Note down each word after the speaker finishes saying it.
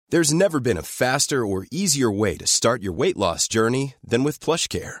There's never been a faster or easier way to start your weight loss journey than with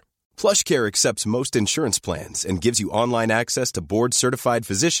PlushCare. PlushCare accepts most insurance plans and gives you online access to board-certified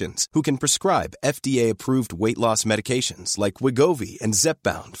physicians who can prescribe FDA-approved weight loss medications like Wegovy and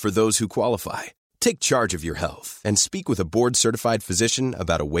Zepbound for those who qualify. Take charge of your health and speak with a board-certified physician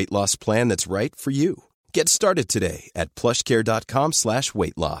about a weight loss plan that's right for you. Get started today at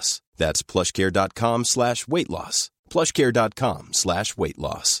plushcare.com/weight loss. That's plushcare.com/weight loss. plushcare.com/weight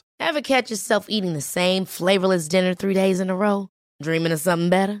loss. Ever catch yourself eating the same flavorless dinner 3 days in a row? Dreaming of something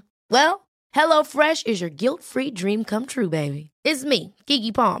better? Well, HelloFresh is your guilt-free dream come true, baby. It's me,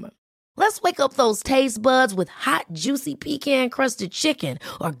 Keke Palmer. Let's wake up those taste buds with hot, juicy pecan-crusted chicken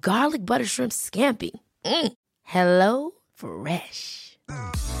or garlic butter shrimp scampi. Hello Fresh.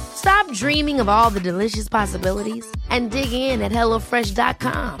 Stop dreaming of all the delicious possibilities and dig in at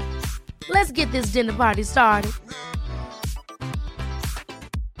HelloFresh.com. Let's get this dinner party started.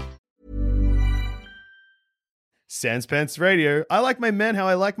 Sans Pants Radio. I like my men how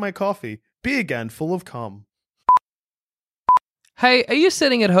I like my coffee. Big and full of cum. Hey, are you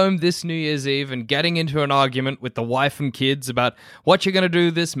sitting at home this New Year's Eve and getting into an argument with the wife and kids about what you're going to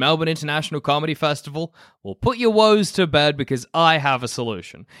do this Melbourne International Comedy Festival? Well, put your woes to bed because I have a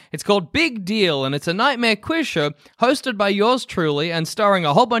solution. It's called Big Deal, and it's a nightmare quiz show hosted by yours truly and starring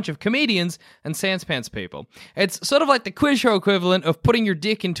a whole bunch of comedians and Sans Pants people. It's sort of like the quiz show equivalent of putting your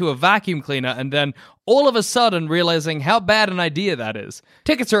dick into a vacuum cleaner and then all of a sudden realizing how bad an idea that is.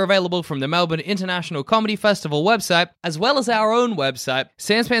 Tickets are available from the Melbourne International Comedy Festival website, as well as our own website,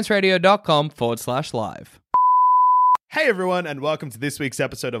 sanspantsradio.com/live. Hey everyone, and welcome to this week's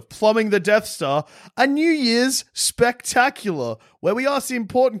episode of Plumbing the Death Star, a New Year's spectacular, where we ask the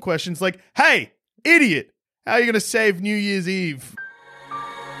important questions like, hey, idiot, how are you going to save New Year's Eve?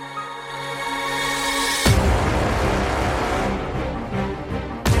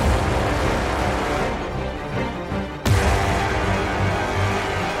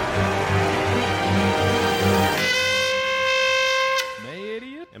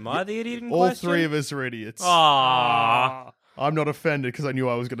 Am I the idiot in All question? three of us are idiots. Aww. I'm not offended because I knew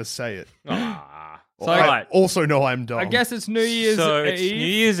I was going to say it. So I also know I'm dumb. I guess it's New Year's So Eve. it's New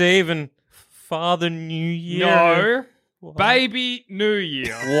Year's Eve and Father New Year. No. What? Baby New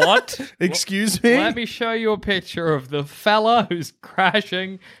Year. What? Excuse me? Let me show you a picture of the fella who's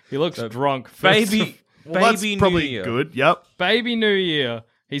crashing. He looks drunk. Baby, Well, that's baby probably New Year. good. Yep. Baby New Year.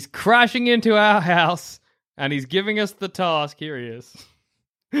 He's crashing into our house and he's giving us the task. Here he is.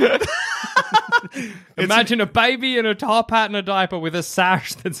 Imagine a baby in a top hat and a diaper with a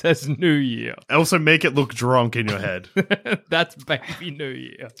sash that says New Year. Also make it look drunk in your head. That's Baby New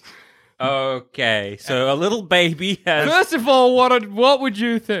Year. Okay, so a little baby has... First of all, what would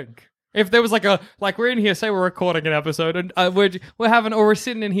you think? If there was like we're in here, say we're recording an episode and we're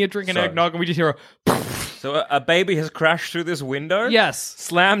sitting in here drinking Sorry. eggnog and we just hear a... So a baby has crashed through this window? Yes.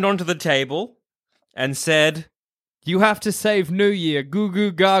 Slammed onto the table and said... You have to save New Year, goo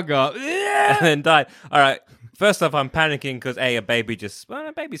goo gaga. and then died. All right. First off, I'm panicking because a baby just...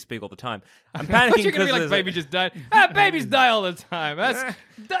 Well, babies speak all the time. I'm panicking You're going to because... be like, baby just died. Babies die all the time. That's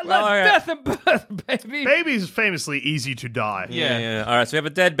Well, all right. death and birth, baby. Baby's famously easy to die. Yeah. All right, so we have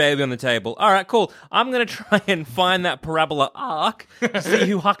a dead baby on the table. All right, cool. I'm going to try and find that parabola arc to see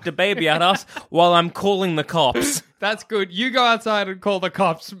who hucked a baby at us while I'm calling the cops. That's good. You go outside and call the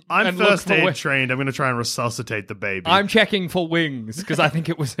cops. I'm and look first for aid trained. I'm going to try and resuscitate the baby. I'm checking for wings because I think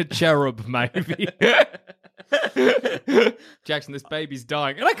it was a cherub, maybe. Jackson, this baby's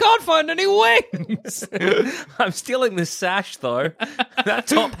dying, and I can't find any wings. I'm stealing this sash, though. That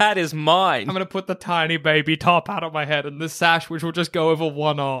top hat is mine. I'm going to put the tiny baby top hat on my head and the sash, which will just go over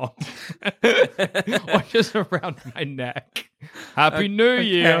one arm. Or just around my neck. Happy New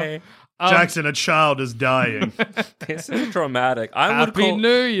Year. Okay. Jackson, a child is dying. This is traumatic. I would Happy call...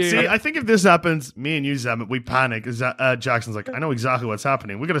 New Year. See, I think if this happens, me and you, Zamet, we panic. Jackson's like, I know exactly what's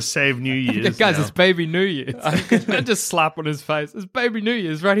happening. We're going to save New Year's. Guys, now. it's Baby New Year's. I just slap on his face. It's Baby New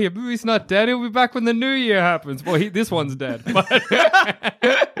Year's right here. He's not dead. He'll be back when the New Year happens. Well, this one's dead. But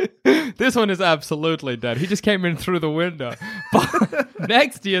this one is absolutely dead. He just came in through the window. But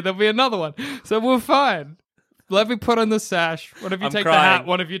next year, there'll be another one. So we're fine. Let me put on the sash. One of you I'm take crying. the hat.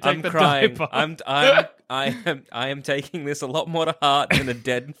 One of you take I'm the crying. diaper. I am taking this a lot more to heart than a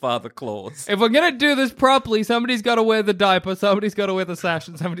dead father clause. If we're going to do this properly, somebody's got to wear the diaper, somebody's got to wear the sash,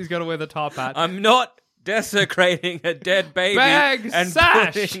 and somebody's got to wear the top hat. I'm not desecrating a dead baby Bag, and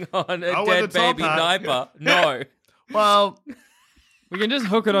sash. putting on a I'll wear dead the top baby hat. diaper. No. Well, We can just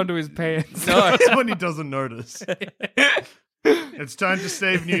hook it onto his pants. No. when he doesn't notice. It's time to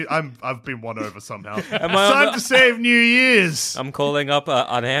save New. I've been won over somehow. It's I on time the- to save New Year's. I'm calling up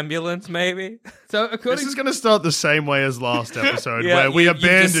an ambulance, maybe. So This according is going to start the same way as last episode, Yeah, where we you've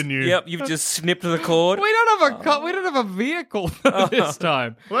abandon just- you. Yep, you've just snipped the cord. we don't have a vehicle this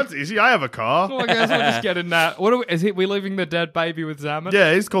time. Well, that's easy. I have a car. Well, I guess we'll just get in that. We leaving the dead baby with Zaman?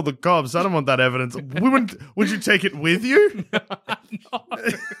 Yeah, he's called the cops. I don't want that evidence. Would you take it with you?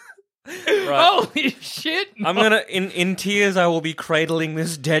 Right. Holy shit! I'm gonna, in tears, I will be cradling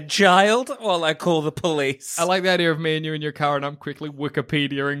this dead child while I call the police. I like the idea of me and you in your car, and I'm quickly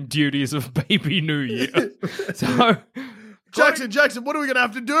Wikipediaing duties of Baby New Year. So, Jackson, what are we going to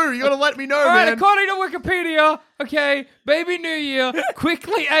have to do? You got to let me know, all right, man. according to Wikipedia, okay, Baby New Year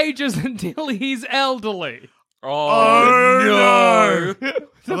quickly ages until he's elderly. Oh, no.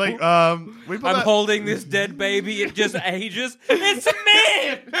 So, like, we put I'm that- holding this dead baby. It just ages. It's a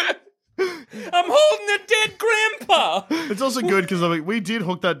man. I'm holding a dead grandpa. It's also good because like, we did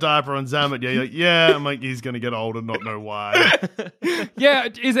hook that diaper on Zamet. Yeah, you're like, yeah. I'm like, he's going to get old and not know why. Yeah,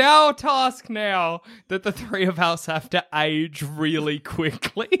 is our task now that the three of us have to age really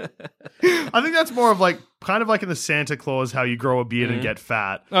quickly? I think that's more of like, kind of like in the Santa Claus, how you grow a beard and get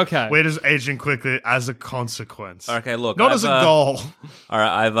fat. Okay. We're just aging quickly as a consequence. Okay, look. Not as a goal. All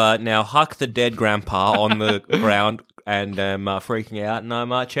right, I've now hucked the dead grandpa on the ground and am freaking out, and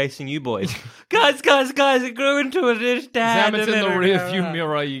I'm chasing you boys. guys, it grew into a dish, Dad. Zamet's in the rear view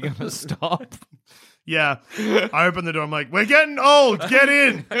mirror. Are you going to stop? Yeah. I open the door. I'm like, we're getting old. Get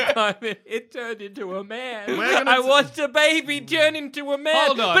in. It turned into a man. We're gonna I watched a baby turn into a man,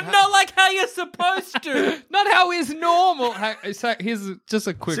 Hold on. but not like how you're supposed to. Not how is normal. So here's just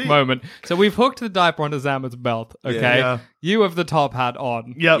a quick See- moment. So we've hooked the diaper onto Zamet's belt, okay? Yeah. You have the top hat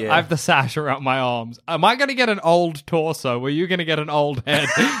on. Yep. Yeah. I have the sash around my arms. Am I going to get an old torso? Or are you going to get an old head?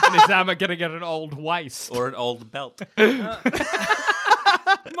 And is Zamet going to get an old waist? Or an old belt.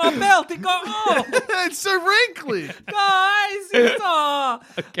 My belt, it got old. It's so wrinkly. Guys, it's all.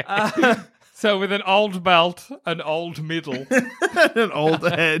 Okay. So with an old belt, an old middle. An old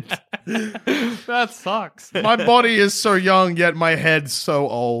head. That sucks. My body is so young, yet my head's so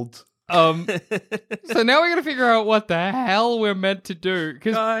old. So now we're going to figure out what the hell we're meant to do.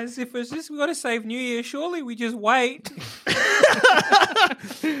 Because Guys, if it's just we got to save New Year, surely we just wait.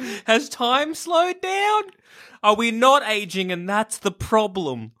 Has time slowed down? Are we not aging, and that's the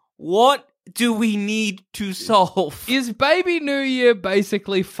problem? What do we need to solve? is Baby New Year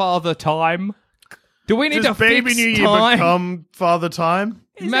basically Father Time? Do we need Does to Baby fix New Year time? become Father Time?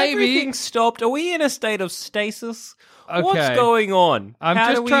 Is maybe- everything stopped? Are we in a state of stasis? Okay. What's going on? I'm How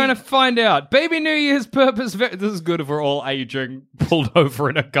just do trying we- to find out. Baby New Year's purpose. This is good if we're all aging, pulled over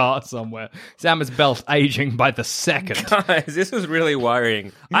in a car somewhere. Zamet's belt aging by the second. Guys, this is really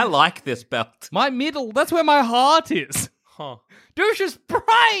worrying. I like this belt. My middle. That's where my heart is. Huh. Douche's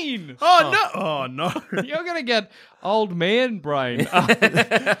brain. Oh no. You're gonna get old man brain.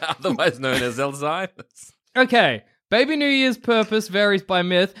 Otherwise known as Alzheimer's. Okay. Baby New Year's purpose varies by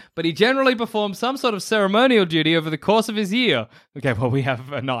myth, but he generally performs some sort of ceremonial duty over the course of his year. Okay, well, we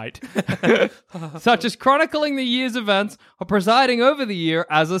have a night. Such as chronicling the year's events or presiding over the year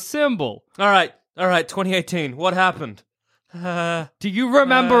as a symbol. All right, 2018. What happened? Do you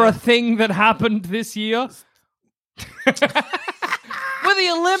remember a thing that happened this year? Were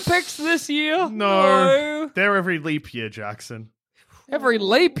the Olympics this year? No. They're every leap year, Jackson. Every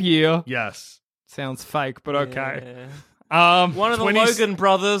leap year? Yes. Sounds fake, but okay. One of the 20 Logan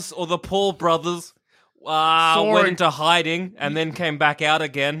brothers or the Paul brothers went into hiding and then came back out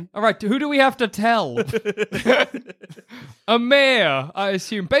again. All right, who do we have to tell? A mayor, I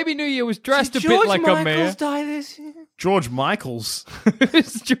assume. Baby New Year was dressed a bit like a mayor. die this year? George Michaels.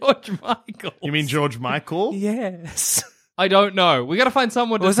 Who's George Michael? You mean George Michael? Yes. I don't know. We got to find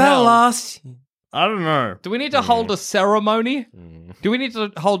someone to Was that tell. last year? I don't know. Do we need to hold a ceremony? Do we need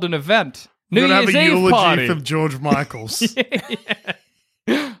to hold an event? New We're gonna Year's have a Eve eulogy party. for George Michaels.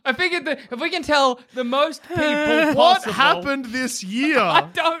 I figured that if we can tell the most people What possible- happened this year? I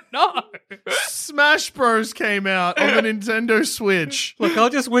don't know. Smash Bros came out on the Nintendo Switch. Look, I'll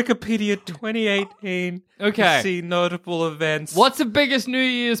just Wikipedia 2018 Okay. to see notable events. What's the biggest New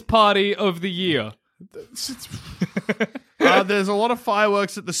Year's party of the year? There's a lot of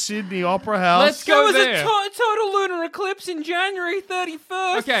fireworks at the Sydney Opera House. Let's There go was there. a total lunar eclipse in January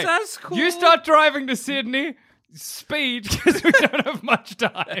 31st. Okay, That's cool. you start driving to Sydney. speed because we don't have much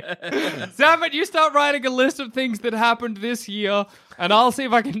time. Sam, you start writing a list of things that happened this year, and I'll see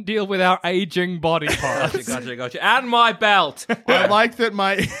if I can deal with our aging body parts. Gotcha. And my belt. I like that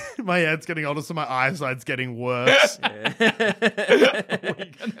my head's getting older, so my eyesight's getting worse.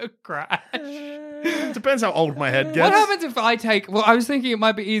 We're gonna crash. Depends how old my head gets. What happens if I take... Well, I was thinking it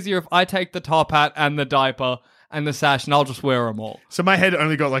might be easier if I take the top hat and the diaper and the sash, and I'll just wear them all. So my head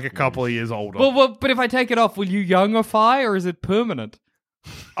only got like a couple of years older. Well, but if I take it off, will you youngify, or is it permanent?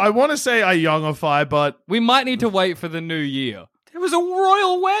 I want to say I youngify, but We might need to wait for the new year. It was a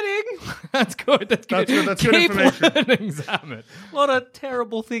royal wedding. That's good. That's good. That's good Keep information. learning, Zamet. A lot of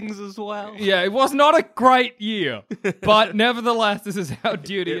terrible things as well. Yeah, it was not a great year, but nevertheless, this is our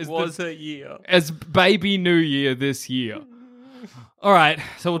duty It was a year. as baby New Year this year. All right,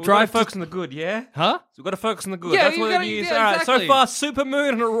 so we'll We've got to drive focus on the good, yeah? Huh? So we've got to focus on the good. Yeah, That's you what gotta- it is. yeah, All right, exactly. so far, supermoon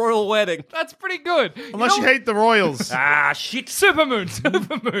and a royal wedding. That's pretty good. unless you hate the royals. Ah, shit.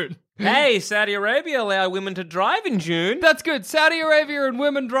 Supermoon. Hey, Saudi Arabia allow women to drive in June. That's good. Saudi Arabia and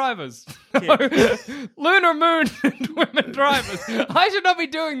women drivers. Lunar moon and women drivers. I should not be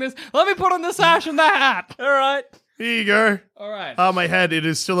doing this. Let me put on the sash and the hat. All right. Here you go. All right. My head, it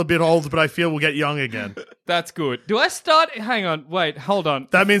is still a bit old, but I feel we'll get young again. That's good. Do I start? Hang on. Wait, hold on.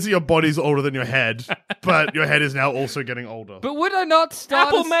 That means that your body's older than your head, but your head is now also getting older. But would I not start?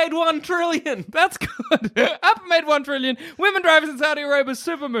 Apple made 1 trillion. That's good. Apple made 1 trillion. Women drivers in Saudi Arabia,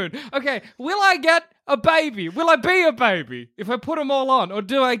 supermoon. Okay, will I get a baby? Will I be a baby if I put them all on, or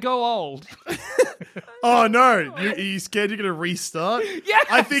do I go old? Oh no, are you scared you're going to restart? Yes!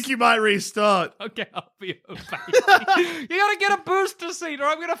 I think you might restart. Okay, I'll be a baby. You gotta get a booster seat, or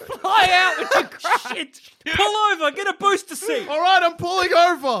I'm gonna fly out with the crash. Pull over. Get a booster seat. All right, I'm pulling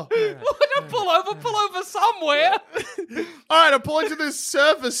over. Don't pull over somewhere. All right, I'm pulling to this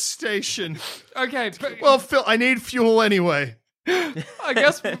service station. Okay, Well, Phil, I need fuel anyway. I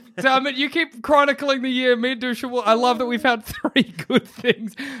guess, damn it, you keep chronicling the year. Me and Dusha will. I love that we've had 3 good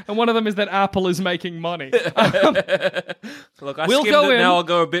things, and one of them is that Apple is making money. Look, I We'll skimmed go it. in. Now I'll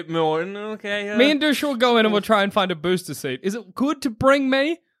go a bit more. Okay. Me and Dusha will go in and we'll try and find a booster seat. Is it good to bring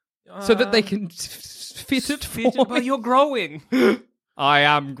me so that they can fit it for but me? you're growing. I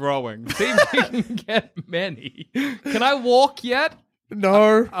am growing. See if we can get many. Can I walk yet?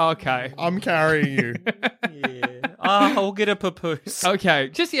 No, Okay. I'm carrying you. Yeah. I'll get a papoose. Okay.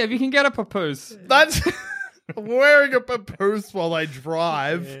 Just, yeah, if you can get a papoose. That's I'm wearing a papoose while I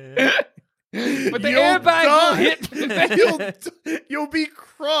drive. But the You'll airbag will die. hit. You'll be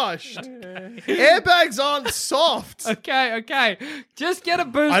crushed. Airbags aren't soft. Okay. Just get a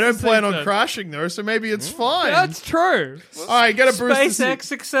booster I don't plan seat on then. crashing though, so maybe it's fine. That's true. All right, get a booster seat. SpaceX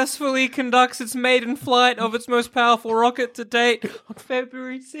successfully conducts its maiden flight of its most powerful rocket to date on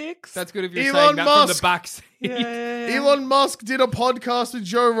February 6th. That's good if you're Elon saying that from the Musk. back seat. Elon Musk did a podcast with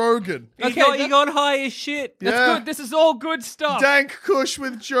Joe Rogan. He got high as shit. That's Yeah. good. This is all good stuff. Dank Kush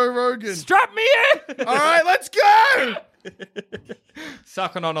with Joe Rogan. Strap me in. All right, let's go.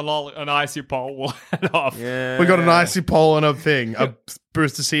 Sucking on an icy pole will head off. We got an icy pole and a thing, a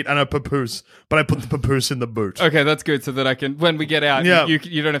booster seat and a papoose, but I put the papoose in the boot. Okay, that's good. So that I can, when we get out, Yeah.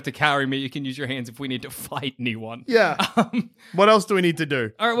 you don't have to carry me. You can use your hands if we need to fight anyone. Yeah. What else do we need to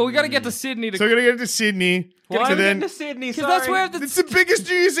do? All right. Well, we got to get to Sydney to. So we're gonna go to Sydney. Why to are we then. getting to Sydney? Because that's where the. It's the biggest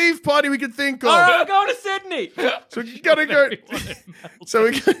New Year's Eve party we could think of. All right, we're going to Sydney. So we gotta go. So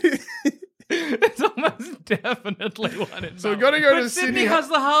we gotta, It's almost definitely one in. so we gotta go But to Sydney Sydney. has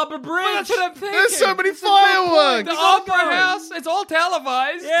the Harbour Bridge. That's what I'm thinking. There's so many The fireworks. Opera going. House. It's all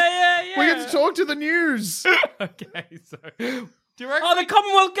televised. Yeah. We get to talk to the news. Okay. So. Do you reckon? Oh, the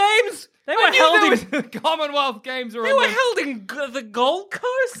Commonwealth Games. They were I knew held there in. was the Commonwealth Games are. They were held in the Gold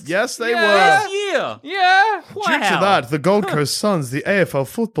Coast. Yes, they Yeah. were. This year. Yeah. Wow. Due to that, the Gold Coast Suns, the AFL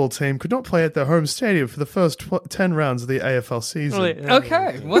football team, could not play at their home stadium for the first 10 rounds of the AFL season.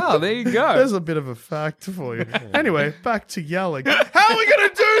 Okay. Wow. There you go. There's a bit of a fact for you. Anyway, back to yelling. How are we going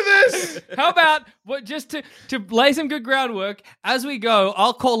to do this? How about just to lay some good groundwork as we go?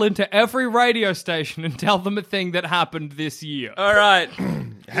 I'll call into every radio station and tell them a thing that happened this year. All right.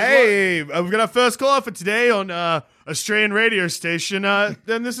 Hey, we've got our first caller for today on Australian radio station.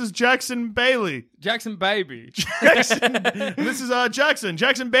 Then this is Jackson Bailey. Jackson Baby. This is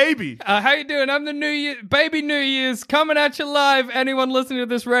Jackson Baby. How you doing? I'm the Baby New Year's coming at you live. Anyone listening to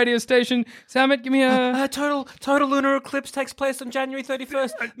this radio station? Samet, give me a... Total lunar eclipse takes place on January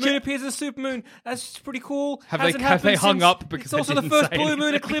 31st. Moon appears as a supermoon. That's pretty cool. Have Hasn't they happened hung since- up because it's I also the didn't first say blue anything?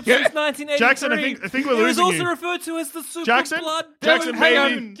 moon eclipse since 1983. Jackson, I think we're It was losing also you. referred to as the super Jackson? blood. Jackson, hang Baby.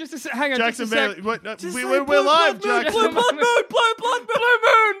 on. Hang on. Jackson just a sec. Bailey. What, Just we're say live, blue Jackson. Blue blood moon. Blue blood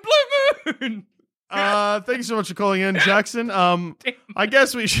moon. Blue moon. Thank you so much for calling in, Jackson. I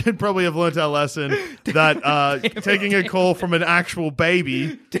guess we should probably have learnt our lesson that taking a call from an actual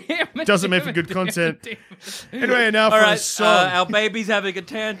baby doesn't make for good content. Anyway, now for All a right, song. our baby's having a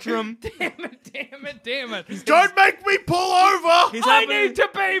tantrum. Damn it. Don't make me pull over! He's I having need to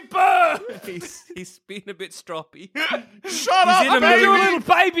be birthed. He's been a bit stroppy. Shut up, in a I'm gonna do a movie. little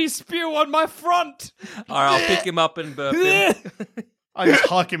baby spew on my front. All right, I'll pick him up and burp him. I just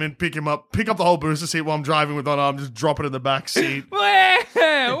huck him and pick him up. Pick up the whole booster seat while I'm driving with one arm. Just drop it in the back seat. Where?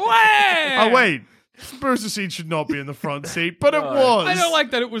 Oh, wait. Booster seat should not be in the front seat, but it was. I don't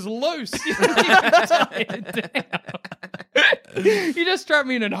like that it was loose. You just strapped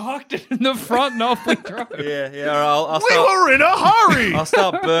me in and hucked it in the front and off we drove. Yeah. All right, I'll We start. were in a hurry! I'll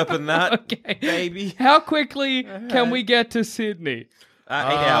start burping that, Okay. baby. How quickly can we get to Sydney? 8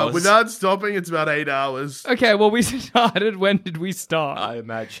 hours. Without stopping, it's about 8 hours. Okay, well, we started. When did we start? I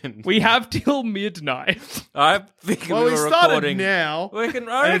imagine. We have till midnight. I think Well, we we were started recording. now. I and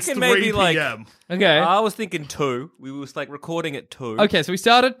it's reckon 3 maybe like. p.m. Okay. I was thinking 2. We was like recording at 2. Okay, so we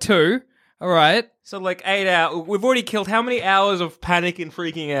start at 2. All right. So like 8 hours. We've already killed how many hours of panic and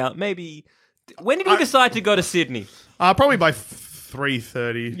freaking out? Maybe. When did we decide to go to Sydney? Probably by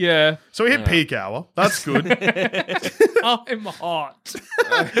 3:30. Yeah. So we hit peak hour. That's good. I'm hot.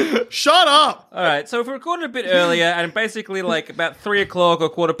 Shut up! All right, so if we recorded a bit earlier, and basically like about 3 o'clock or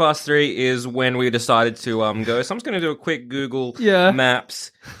 3:15 is when we decided to go. So I'm just going to do a quick Google Yeah.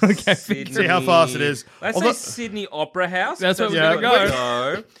 Maps. Okay. Sydney. See how fast it is. Let's Although- say Sydney Opera House. That's where we're Yeah, gonna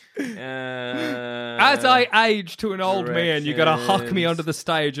go. As I age to an old man, you gotta huck me directions. onto the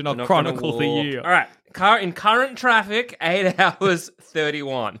stage and I'll Not gonna chronicle the walk. year. All right, in current traffic, 8 hours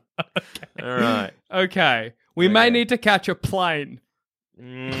 31. All right. Okay. We may need to catch a plane.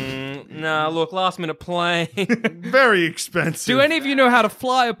 Nah, look, last minute plane. Very expensive. Do any of you know how to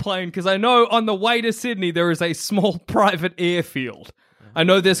fly a plane? Because I know on the way to Sydney there is a small private airfield. I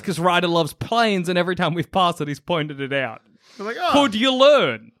know this because Ryder loves planes, and every time we've passed it, he's pointed it out. They're like, oh. Could you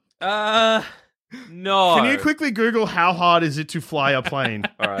learn? No. Can you quickly Google how hard is it to fly a plane?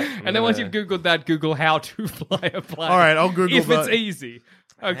 All right. And then once you've Googled that, Google how to fly a plane. All right, I'll Google if it's that. easy.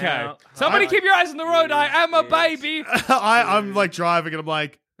 Okay. How- Somebody keep your eyes on the road. I am a baby. I'm like driving and I'm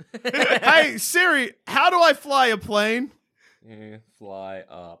like, hey, Siri, how do I fly a plane? Fly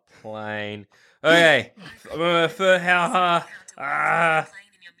a plane. Okay. For how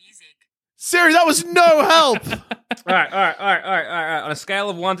Siri, that was no help. All right. On a scale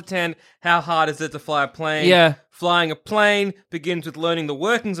of 1 to 10, how hard is it to fly a plane? Yeah. Flying a plane begins with learning the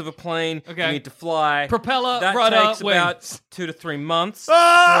workings of a plane. Okay. You need to fly. Propeller, that rudder, takes wings. about 2 to 3 months.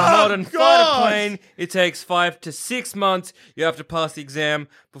 Ah, For a modern fighter God. plane, it takes 5 to 6 months. You have to pass the exam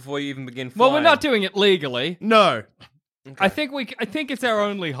before you even begin flying. Well, we're not doing it legally. No. I think it's our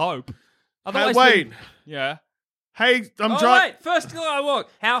only hope. Otherwise, wait. Yeah. Hey, I'm All driving. right, first go I walk.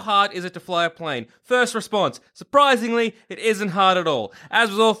 How hard is it to fly a plane? First response. Surprisingly, it isn't hard at all. As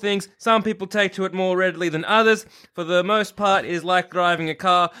with all things, some people take to it more readily than others. For the most part, it is like driving a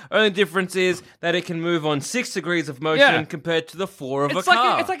car. Only difference is that it can move on 6 degrees of motion Yeah. compared to the 4 of It's a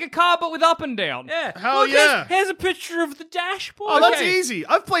car. like a car, but with up and down. yeah. Hell Look, yeah. Here's a picture of the dashboard. Oh, that's Okay. easy.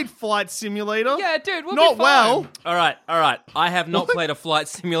 I've played Flight Simulator. Yeah, dude, we'll Not be fine. well. All right. I have not played a flight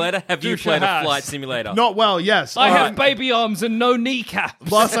simulator. Have you Dusha played a has. flight simulator? Not well, yes. I have baby arms and no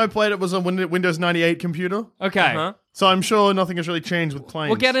kneecaps. Last time I played it was on Windows 98 computer. Okay. Uh-huh. So I'm sure nothing has really changed with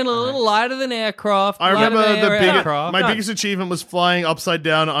planes. We're getting a little lighter than aircraft. I lighter remember than aircraft. my biggest achievement was flying upside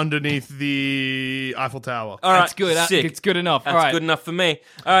down underneath the Eiffel Tower. All right, That's good. Sick. It's good enough. That's All right. good enough for me.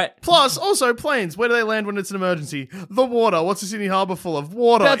 All right. Plus, also planes. Where do they land when it's an emergency? The water. What's the Sydney Harbour full of?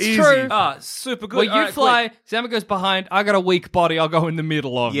 Water. That's Easy. true. Ah, super good. Well, All you right, fly. quick. Zama goes behind. I got a weak body. I'll go in the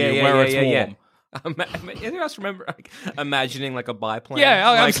middle of you where it's warm. Anyone else remember imagining like a biplane? Yeah,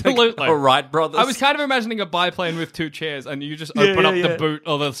 oh, Like absolutely. a Wright brothers. I was kind of imagining a biplane with 2 chairs, and you just open up the boot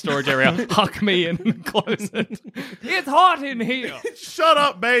or the storage area, huck me in, and close it. It's hot in here. Shut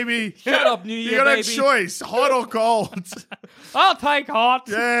up, baby. Shut up, New Year, You got a baby. choice, hot or cold. I'll take hot.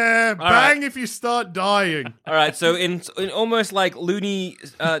 Yeah, bang if you start dying. All right, so in almost like Looney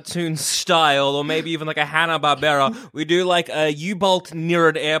Tunes style, or maybe even like a Hanna-Barbera, we do like a U-bolt near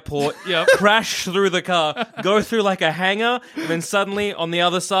an airport, Yep. crash through the car, go through like a hangar, and then suddenly on the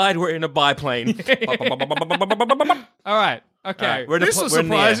other side we're in a biplane. All right. Okay. All right, we're in a This pl- was we're in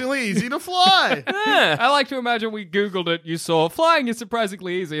the air. surprisingly easy to fly. I like to imagine we Googled it. You saw flying is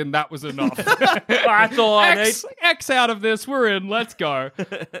surprisingly easy, and that was enough. That's all I need. X out of this. We're in. Let's go.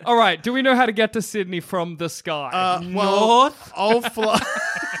 All right. Do we know how to get to Sydney from the sky? Well, North? I'll fly.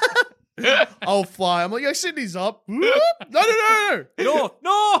 I'll fly. I'm like, yeah, Sydney's up. Whoop. No.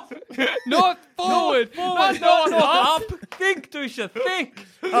 North! North forward. Not up. Think, Dusha, think.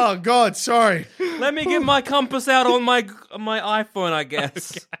 Oh, God, sorry. Let me get my compass out on my iPhone, I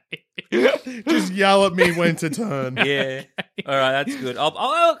guess. Just yell at me when to turn. Yeah. All right, that's good.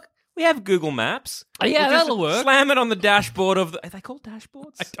 We have Google Maps. Yeah, We'll just that'll work. Slam it on the dashboard of the... Are they called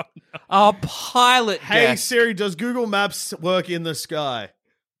dashboards? I don't know. Our pilot Hey, deck. Siri, does Google Maps work in the sky?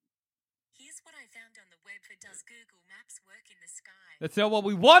 Here's what I found on the web for does Google Maps work in the sky. That's not what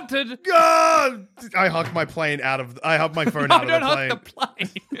we wanted. God! I hucked my phone out of Don't the plane. hug the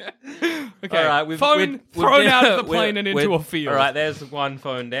plane. Okay, All right, phone thrown out of the plane and into we're- a field. All right, there's one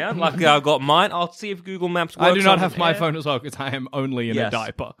phone down. Luckily, I've got mine. I'll see if Google Maps works. I do not on have the my air. phone as well because I am only in a Yes.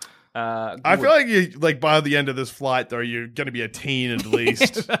 diaper. I feel like you, by the end of this flight, though, you're going to be a teen at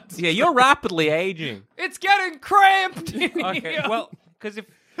least. Yeah, you're rapidly aging. It's getting cramped. in Okay, here. well, because if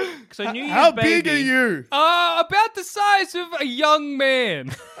so, New Year's How baby, big are you? About the size of a young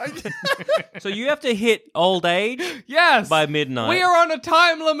man. So you have to hit old age Yes. by midnight. We are on a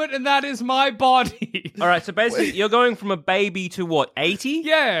time limit, and that is my body. All right, so basically, you're going from a baby to what? 80?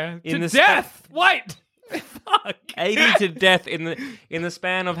 Yeah. In to the death. Wait. Fuck. 80 to death in the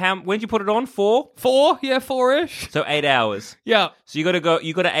span of how? When did you put it on? 4? 4? Yeah, 4-ish. So 8 hours. Yeah. So you got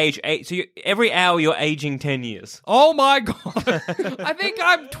to age 8. So every hour you're aging 10 years. Oh my god. I think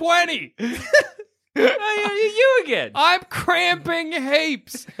I'm 20. You again. I'm cramping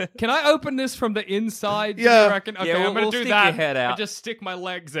heaps. Can I open this from the inside? Do Yeah. you reckon? Okay, Yeah, I'm we'll gonna do stick that. your head out. And just stick my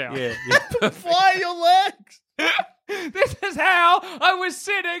legs out. Yeah. Fly your legs! This is how I was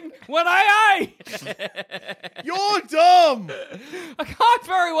sitting when I ate. You're dumb! I can't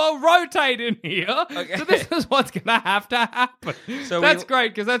very well rotate in here. Okay. So this is what's going to happen. So that's we-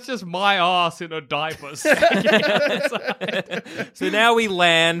 great because that's just my ass in a diaper. So now we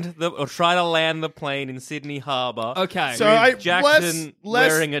try to land the plane in Sydney Harbour. Okay. So Jackson less-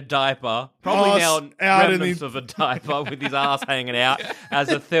 wearing a diaper, probably now Arse out in remnants the- of a diaper with his ass hanging out as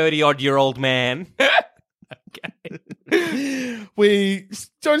a 30-odd-year-old man. we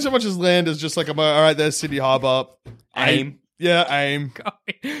don't so much as land as just like, all right, there's Sydney Harbour. Aim. Yeah, aim.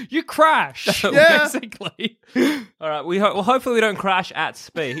 You crash, Yeah. basically. All right, hopefully we don't crash at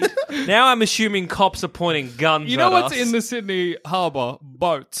speed. Now I'm assuming cops are pointing guns You know at what's us. in the Sydney Harbour?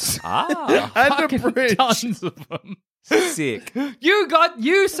 Boats. Ah, And Fucking a bridge. tons of them. sick.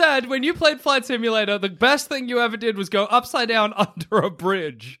 You said when you played Flight Simulator, the best thing you ever did was go upside down under a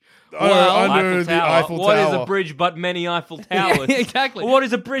bridge. Under the Eiffel What is Tower. a bridge but many Eiffel Towers? Yeah, exactly. What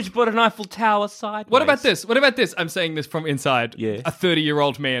is a bridge but an Eiffel Tower sideways? What about this? What about this? I'm saying this from inside Yeah. a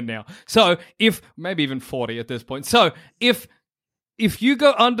 30-year-old man now. So maybe even 40 at this point. So if you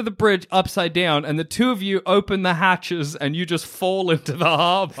go under the bridge upside down and the two of you open the hatches and you just fall into the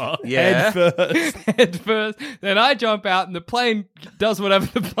harbour Yeah. head first, then I jump out and the plane does whatever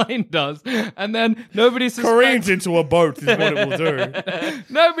the plane does, and then nobody Careens suspects, into a boat is what it will do.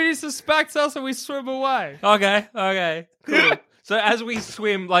 nobody suspects us and we swim away. Okay, cool. So as we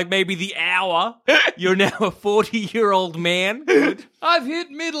swim, like maybe the hour, you're now a 40-year-old man. Good. I've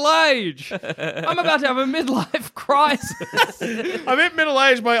hit middle age. I'm about to have a midlife crisis. I'm at middle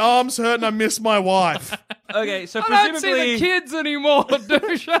age, my arms hurt, and I miss my wife. Okay, so I don't see presumably, the kids anymore,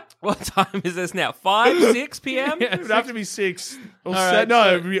 Dusha. what time is this now? 5, 6 p.m. Yeah. It would have to be 6 or right, 7. No, so-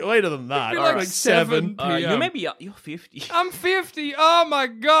 it'd be later than that. Be All like right, 7. All right, PM. you're 50. I'm 50. Oh my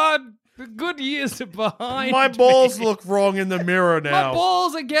god. The good years are behind. My balls me. look wrong in the mirror My now.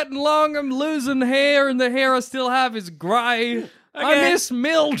 balls are getting long. I'm losing hair, and the hair I still have is grey. I Okay. miss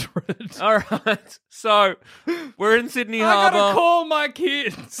Mildred. All right, so we're in Sydney I gotta Harbour. call my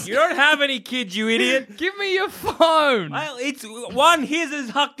kids. You don't have any kids, you idiot. Give me your phone. Well, it's one. His is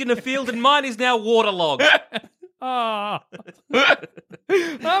hucked in a field, and mine is now waterlogged. Ah.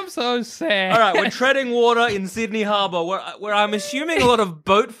 I'm so sad. All right, we're treading water in Sydney Harbour, where I'm assuming a lot of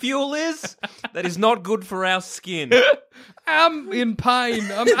boat fuel is. That is not good for our skin. I'm in pain.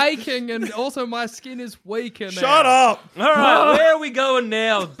 I'm aching, and also my skin is weaker now. Shut up. All right, where are we going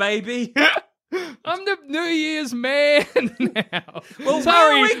now, baby? I'm the New Year's man now. Well,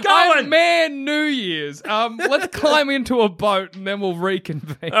 Sorry, where are we going? I'm man New Year's. Let's climb into a boat and then we'll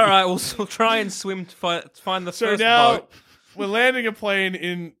reconvene. All right, we'll try and swim to find the So first now boat. we're landing a plane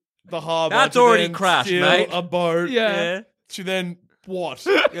in the harbour. That's to already then crashed, steal mate. a boat. Yeah. To then what?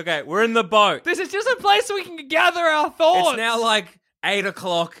 Okay, we're in the boat. This is just a place we can gather our thoughts. It's now like 8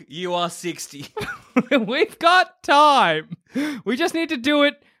 o'clock. You are 60. We've got time. We just need to do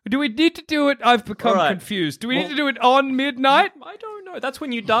it. Do we need to do it? I've become All right. confused. Do we need to do it on midnight? I don't know. That's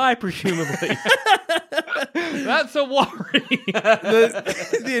when you die, presumably. That's a worry.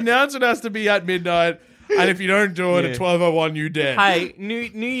 The announcement has to be at midnight. And if you don't do it at 12:01, you're dead. Hey, New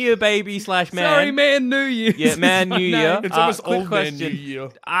Year baby / man. Sorry, man, New Year. Yeah, man, New Year. It's almost quick old question. man New Year.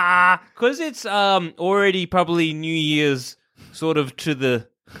 Because it's already probably New Year's sort of to the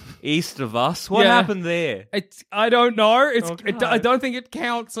east of us. What Yeah. happened there? I don't know. I don't think it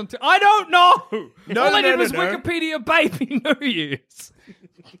counts until I don't know. No, All I no, did no, was no. Wikipedia baby New Year's.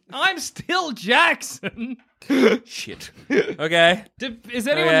 I'm still Jackson. Shit. Okay. Is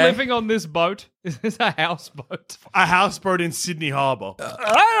anyone Okay. living on this boat? Is this a houseboat? A houseboat in Sydney Harbour.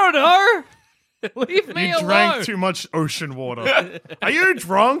 I don't know. Leave me You alone. drank too much ocean water. Are you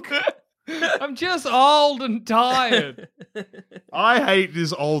drunk? I'm just old and tired. I hate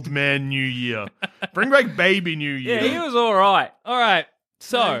this old man New Year. Bring back baby New Year. Yeah, he was all right. All right.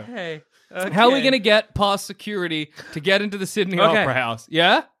 So, Hey. how are we going to get past security to get into the Sydney Okay. Opera House?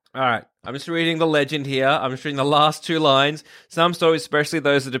 Yeah? All right. I'm just reading the legend here. I'm just reading the last two lines. Some stories, especially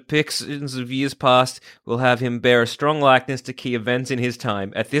those that depictions of years past, will have him bear a strong likeness to key events in his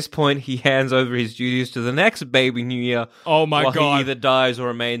time. At this point, he hands over his duties to the next baby New Year. Oh my while God. He either dies or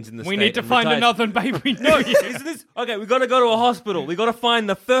remains in the We state need to and find retires. another baby New No, Year. is this okay? We got to go to a hospital. We got to find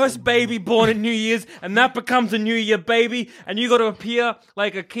the first baby born in New Year's, and that becomes a New Year baby. And you got to appear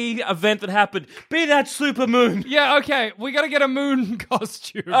like a key event that happened. Be that super moon. Yeah, okay. We got to get a moon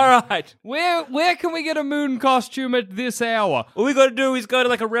costume. All right. Where can we get a moon costume at this hour? All we got to do is go to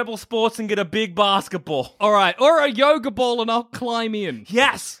like a Rebel Sports and get a big basketball. All right. Or a yoga ball and I'll climb in.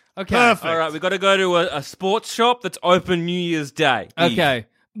 Yes. Okay. Perfect. All right, we got to go to a sports shop that's open New Year's Day. Eve. Okay.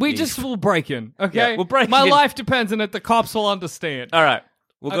 We just will break in. Okay. Yeah, we'll break My in. life depends on it. The cops will understand. All right.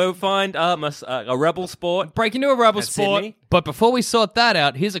 We'll go find a Rebel Sport. Break into a Rebel At Sport. Sydney. But before we sort that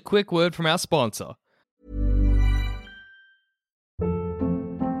out, here's a quick word from our sponsor.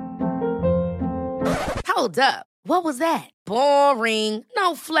 Hold up. What was that? Boring.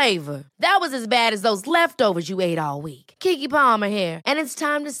 No flavor. That was as bad as those leftovers you ate all week. Keke Palmer here, and it's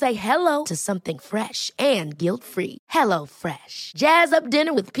time to say hello to something fresh and guilt-free. Hello Fresh. Jazz up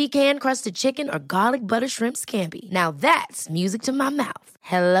dinner with pecan-crusted chicken or garlic butter shrimp scampi. Now that's music to my mouth.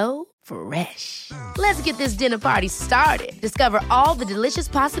 Hello Fresh. Let's get this dinner party started. Discover all the delicious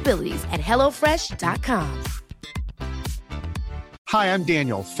possibilities at hellofresh.com. Hi, I'm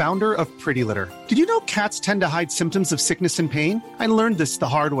Daniel, founder of Pretty Litter. Did you know cats tend to hide symptoms of sickness and pain? I learned this the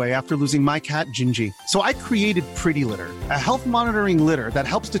hard way after losing my cat, Gingy. So I created Pretty Litter, a health monitoring litter that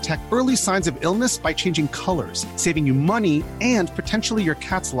helps detect early signs of illness by changing colors, saving you money and potentially your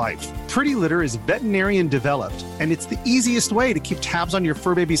cat's life. Pretty Litter is veterinarian developed, and it's the easiest way to keep tabs on your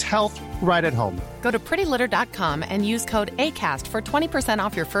fur baby's health right at home. Go to prettylitter.com and use code ACAST for 20%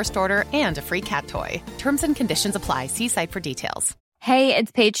 off your first order and a free cat toy. Terms and conditions apply. See site for details. Hey,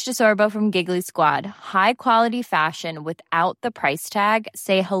 it's Paige DeSorbo from Giggly Squad. High quality fashion without the price tag.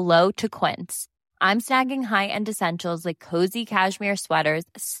 Say hello to Quince. I'm snagging high-end essentials like cozy cashmere sweaters,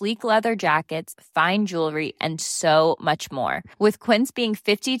 sleek leather jackets, fine jewelry, and so much more. With Quince being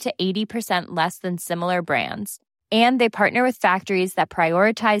 50 to 80% less than similar brands. And they partner with factories that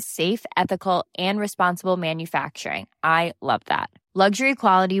prioritize safe, ethical, and responsible manufacturing. I love that. Luxury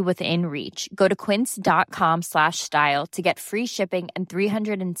quality within reach. Go to quince.com/style to get free shipping and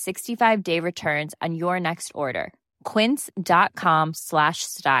 365-day returns on your next order.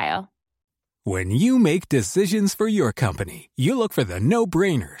 Quince.com/style. When you make decisions for your company, you look for the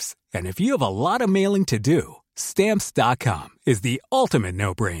no-brainers. And if you have a lot of mailing to do, Stamps.com is the ultimate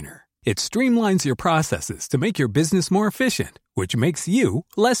no-brainer. It streamlines your processes to make your business more efficient, which makes you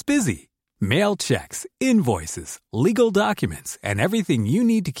less busy. Mail checks, invoices, legal documents, and everything you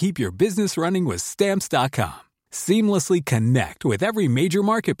need to keep your business running with Stamps.com. Seamlessly connect with every major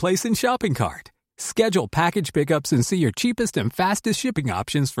marketplace and shopping cart. Schedule package pickups and see your cheapest and fastest shipping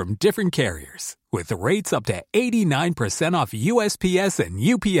options from different carriers. With rates up to 89% off USPS and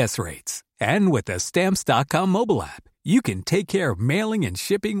UPS rates. And with the Stamps.com mobile app, you can take care of mailing and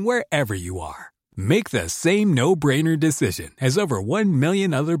shipping wherever you are. Make the same no-brainer decision as over 1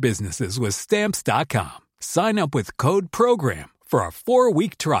 million other businesses with Stamps.com. Sign up with code PROGRAM for a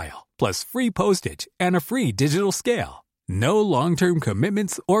 4-week trial, plus free postage and a free digital scale. No long-term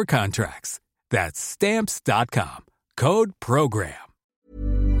commitments or contracts. That's Stamps.com. Code PROGRAM.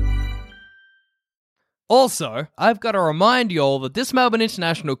 Also, I've got to remind you all that this Melbourne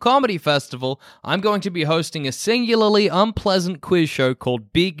International Comedy Festival, I'm going to be hosting a singularly unpleasant quiz show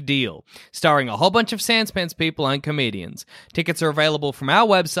called Big Deal, starring a whole bunch of Sanspants people and comedians. Tickets are available from our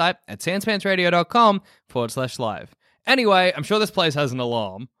website at sanspantsradio.com/live. Anyway, I'm sure this place has an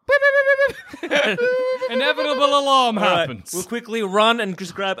alarm. Inevitable alarm All right, happens. we'll quickly run and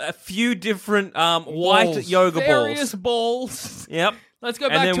just grab a few different white Balls. yoga Various balls. balls. Yep. Let's go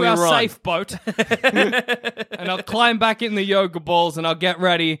And back then to we our run. safe boat. And I'll climb back in the yoga balls and I'll get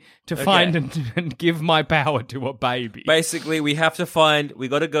ready to find and give my power to a baby. Basically, we got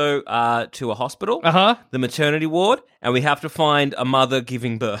to go to a hospital, the maternity ward, and we have to find a mother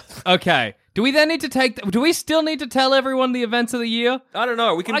giving birth. Okay. Do we still need to tell everyone the events of the year? I don't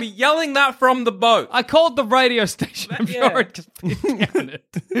know. We can be yelling that from the boat. I called the radio station. I'm sure it just picked down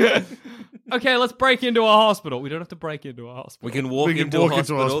it. Okay, let's break into a hospital. We don't have to break into a hospital. We can walk We can into walk a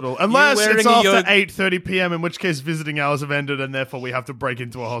into hospital. a hospital. Unless You wearing it's a after yoga- 8:30 p.m., in which case visiting hours have ended and therefore we have to break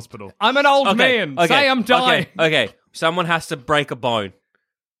into a hospital. I'm an old man. Say I'm dying. Okay. Someone has to break a bone.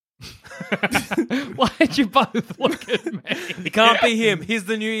 Why'd you both look at me? It can't be him. He's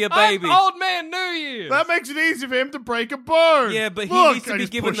the New Year baby. I'm old man New Year. That makes it easy for him to break a bone. Yeah, but he Look, needs to I be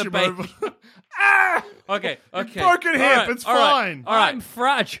just given push the him baby. over. Okay. Broken hip, All right, it's all right, fine. All right. I'm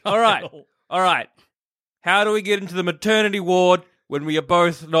fragile. All right. How do we get into the maternity ward when we are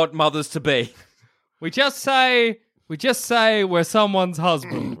both not mothers to be? We just say we're someone's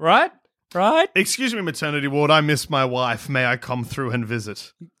husband, right? Right? Excuse me, maternity ward. I miss my wife. May I come through and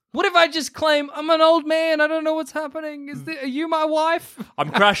visit? What if I just claim I'm an old man? I don't know what's happening. Are you my wife? I'm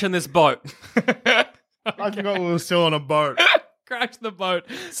crashing this boat. I forgot we were still on a boat. Crash the boat.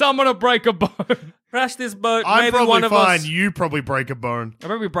 Someone will break a bone. Crash this boat. I'm Maybe probably one of fine. us. You probably break a bone. I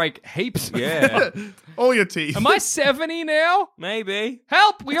remember we break heaps. Yeah. All your teeth. Am I 70 now? Maybe.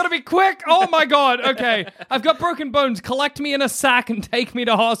 Help! We gotta be quick! Oh my god, okay. I've got broken bones. Collect me in a sack and take me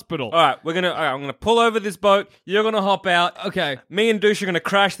to hospital. All right, I'm gonna pull over this boat. You're gonna hop out. Okay. Me and Douche are gonna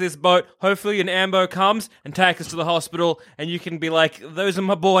crash this boat. Hopefully, an ambo comes and take us to the hospital, and you can be like, "Those are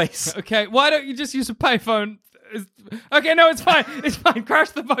my boys." Okay, why don't you just use a payphone? Okay, no, it's fine. It's fine.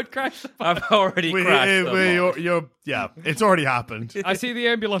 Crash the boat. Crash the boat. I've already crashed the boat. It's already happened. I see the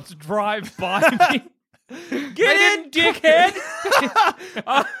ambulance drive by me. Get in, dickhead!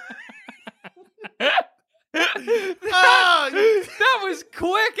 That was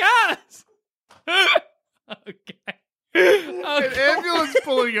quick ass. Okay. An ambulance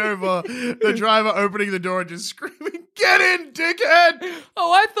pulling over, the driver opening the door and just screaming, "Get in, dickhead!"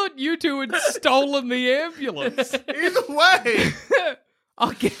 Oh, I thought you two had stolen the ambulance. Either way,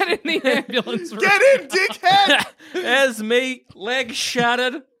 I'll get in the ambulance. get in, dickhead! There's me, leg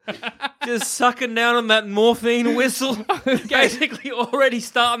shattered, just sucking down on that morphine whistle. Basically already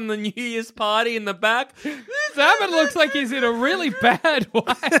starting the New Year's party in the back. Salmon looks like he's in a really bad way.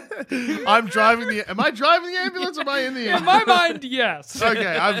 Am I driving the ambulance or am I in the In ambulance? my mind, yes.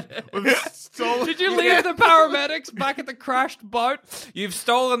 Okay, we've stolen. Did you leave the paramedics back at the crashed boat? You've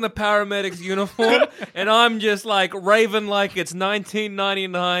stolen the paramedic's uniform, and I'm just like raving like it's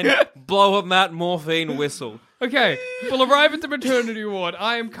 1999, blowing that morphine whistle. Okay, we'll arrive at the maternity ward.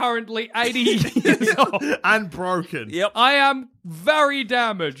 I am currently 80 years old. And broken. Yep. I am very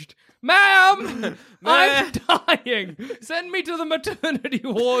damaged. Ma'am, I'm dying. Send me to the maternity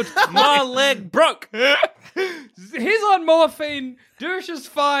ward. My leg broke. He's on morphine. Douche is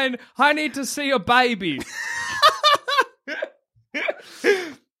fine. I need to see a baby.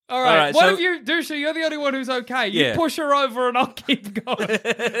 All right. What so- if you, Dusha, you're the only one who's okay. You Yeah. push her over and I'll keep going.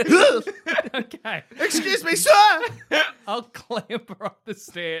 Okay. Excuse me, sir! I'll clamber up the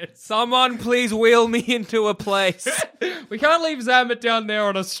stairs. Someone please wheel me into a place. We can't leave Zamet down there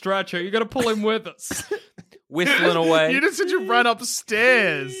on a stretcher. You got to pull him with us. Whistling away. You just said you ran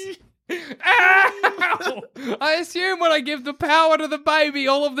upstairs. Ow! I assume when I give the power to the baby,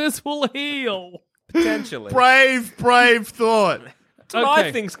 all of this will heal. Potentially. Brave thought. That's what I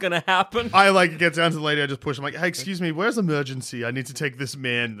Okay. think's gonna happen. I get down to the lady, I just push him like, "Hey, excuse me, where's emergency? I need to take this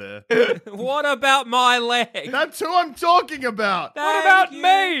man there." What about my leg? That's who I'm talking about. What about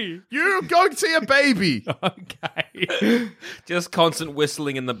me? You go see a baby. Okay. Just constant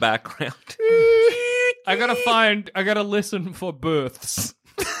whistling in the background. I gotta listen for births.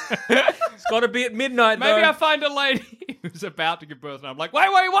 It's gotta be at midnight, Maybe though. I find a lady who's about to give birth and I'm like, wait.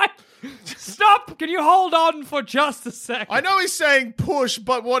 Stop! Can you hold on for just a second? I know he's saying push,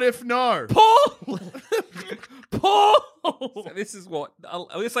 but what if no? Pull! Pull! This is what,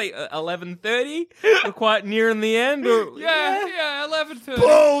 I would say 11:30? We're quite near in the end? Or Yeah, 11:30.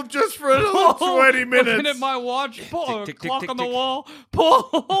 Pull just for another 20 minutes. Looking at my watch. Pull. Tick, tick, Clock tick, on tick, the tick. wall.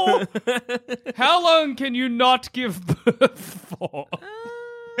 Pull. How long can you not give birth for?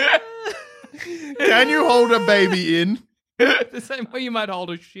 Can you hold a baby in? The same way you might hold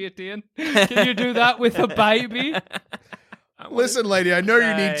a shit in. Can you do that with a baby? Listen, lady, I know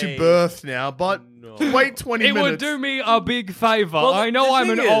you need to birth now, but Wait 20 It minutes. would do me a big favor. Well, I know the I'm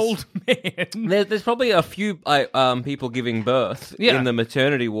thing an is- old man. There's probably a few people giving birth Yeah. in the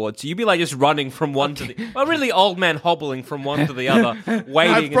maternity ward, so you'd be like just running from one to the... A really old man hobbling from one to the other,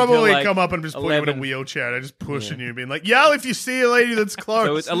 waiting I've probably until, like, come up and just put you in a 11. wheelchair and I just pushing you, being like, yell if you see a lady that's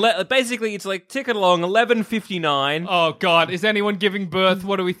close. So it's basically, it's like ticket along, 11:59. Oh, God. Is anyone giving birth?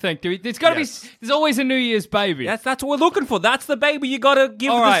 What do we think? There's got to Yes. be... There's always a New Year's baby. That's what we're looking for. That's the baby you gotta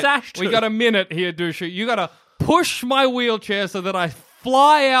give All the right, sash to. we got a minute here, Dusha. You got to push my wheelchair so that I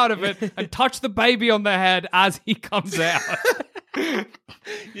fly out of it and touch the baby on the head as he comes out.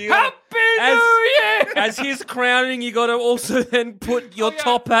 You gotta- Happy New Year! As he's crowning, you gotta also then put your Oh, yeah.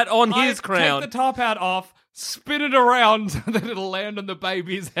 top hat on I his crown. Take the top hat off, spin it around so that it'll land on the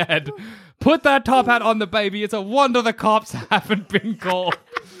baby's head. Put that top hat on the baby. It's a wonder the cops haven't been called.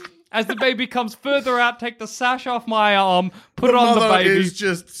 As the baby comes further out, take the sash off my arm, put it on the mother baby. is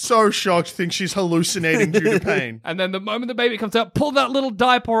just so shocked, thinks she's hallucinating due to pain. And then the moment the baby comes out, pull that little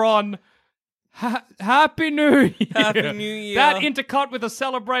diaper on. Happy New Year. Happy New Year. That intercut with a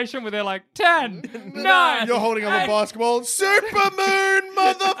celebration where they're like, 10, 9. You're holding on the basketball. Supermoon,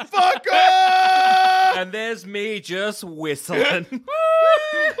 motherfucker! And there's me just whistling.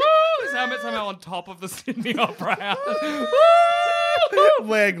 Is Hammett somehow on top of the Sydney Opera House?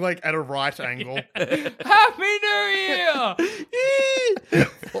 Leg like at a right angle. Happy New Year!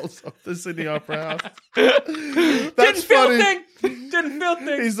 Falls off the Sydney Opera House. Didn't That's feel funny. thing. Didn't feel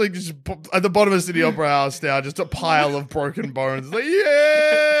thing. He's like just at the bottom of Sydney Opera House now, just a pile of broken bones. Like,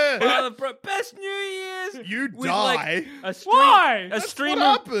 yeah! Best New Year's. You with, die. Like, Why? A That's streamer.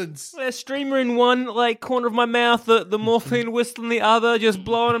 what happens. A streamer in one like corner of my mouth, the morphine whistle in the other, just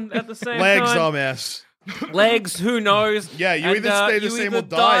blowing them at the same Legs time. are a mess. Legs, who knows? Yeah, you And, either stay the you same either or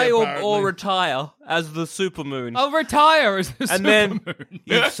die, or apparently. retire as the supermoon. I'll retire as the And then,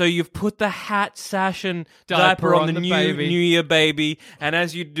 supermoon. so you've put the hat, sash, and Diaper diaper on on the, the new baby. New Year baby, and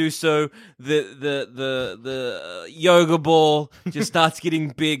as you do so, the yoga ball just starts getting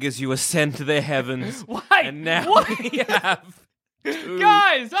big as you ascend to the heavens. Why? And now Why? we have two.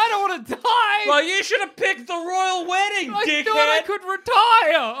 Guys, I don't want to die! Well, you should have picked the royal wedding, I dickhead. thought I could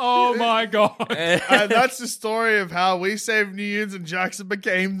retire! Oh my god. And that's the story of how we saved New Year's and Jackson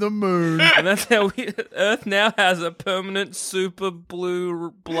became the moon. And that's how Earth now has a permanent super blue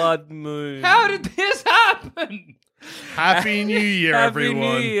blood moon. How did this happen? Happy New Year, Happy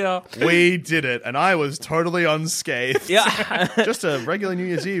everyone. New Year. We did it, and I was totally unscathed. Yeah. Just a regular New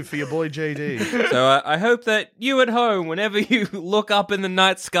Year's Eve for your boy JD. So I hope that you at home, whenever you look up in the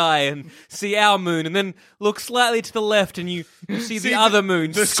night sky and see our moon, and then look slightly to the left and you see the other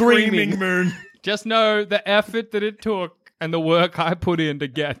moon The screaming. screaming moon. Just know the effort that it took and the work I put in to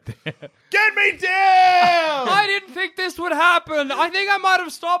get there. Get me down! I didn't think this would happen. I think I might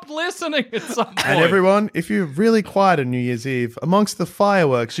have stopped listening at some point. And everyone, if you're really quiet on New Year's Eve, amongst the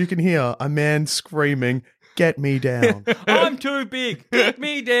fireworks, you can hear a man screaming, "Get me down." I'm too big. Get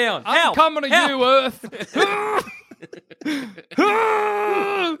me down. I'm Help. coming to Help. you, Earth.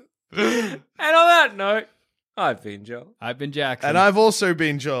 And on that note, I've been Joe. I've been Jackson. And I've also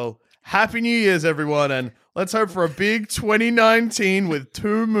been Joel. Happy New Year's, everyone, and let's hope for a big 2019 with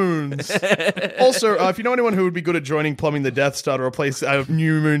 2 moons. Also, if you know anyone who would be good at joining Plumbing the Death Star to replace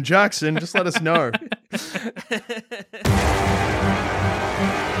New Moon Jackson, just let us know.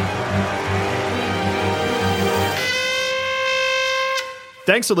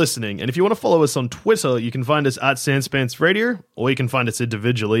 Thanks for listening, and if you want to follow us on Twitter, you can find us at Sanspants Radio, or you can find us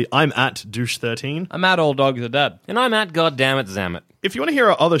individually. I'm at Douche13. I'm at All Dogs Are Dead. And I'm at Goddammit Zammit. If you want to hear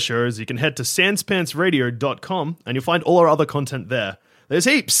our other shows, you can head to sanspantsradio.com, and you'll find all our other content there. There's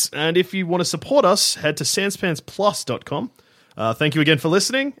heaps, and if you want to support us, head to sanspantsplus.com. Thank you again for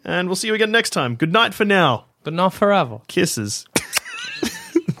listening, and we'll see you again next time. Good night for now. But not forever. Kisses.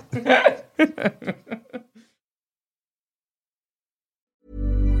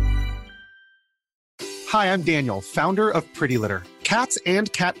 Hi, I'm Daniel, founder of Pretty Litter. Cats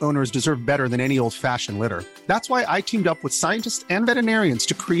and cat owners deserve better than any old-fashioned litter. That's why I teamed up with scientists and veterinarians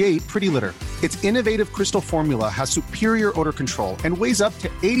to create Pretty Litter. Its innovative crystal formula has superior odor control and weighs up to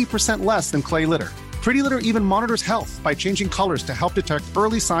 80% less than clay litter. Pretty Litter even monitors health by changing colors to help detect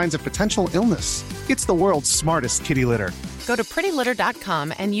early signs of potential illness. It's the world's smartest kitty litter. Go to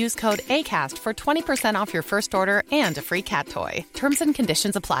prettylitter.com and use code ACAST for 20% off your first order and a free cat toy. Terms and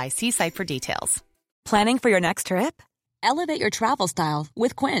conditions apply. See site for details. Planning for your next trip? Elevate your travel style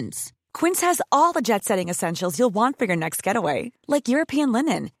with Quince. Quince has all the jet-setting essentials you'll want for your next getaway, like European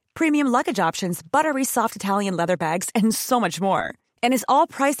linen, premium luggage options, buttery soft Italian leather bags, and so much more. And is all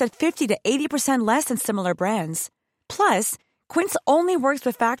priced at 50 to 80% less than similar brands. Plus, Quince only works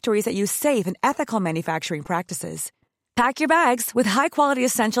with factories that use safe and ethical manufacturing practices. Pack your bags with high-quality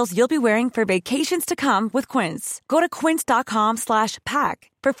essentials you'll be wearing for vacations to come with Quince. Go to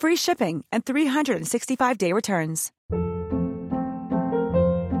quince.com/pack for free shipping and 365-day returns.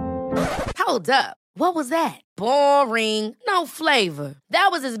 Hold up. What was that? Boring. No flavor. That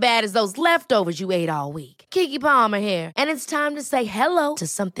was as bad as those leftovers you ate all week. Keke Palmer here, and it's time to say hello to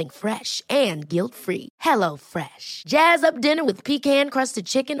something fresh and guilt-free. Hello Fresh. Jazz up dinner with pecan-crusted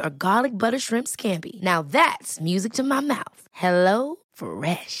chicken or garlic butter shrimp scampi. Now that's music to my mouth. Hello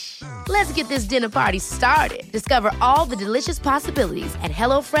Fresh. Let's get this dinner party started. Discover all the delicious possibilities at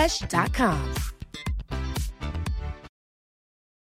HelloFresh.com.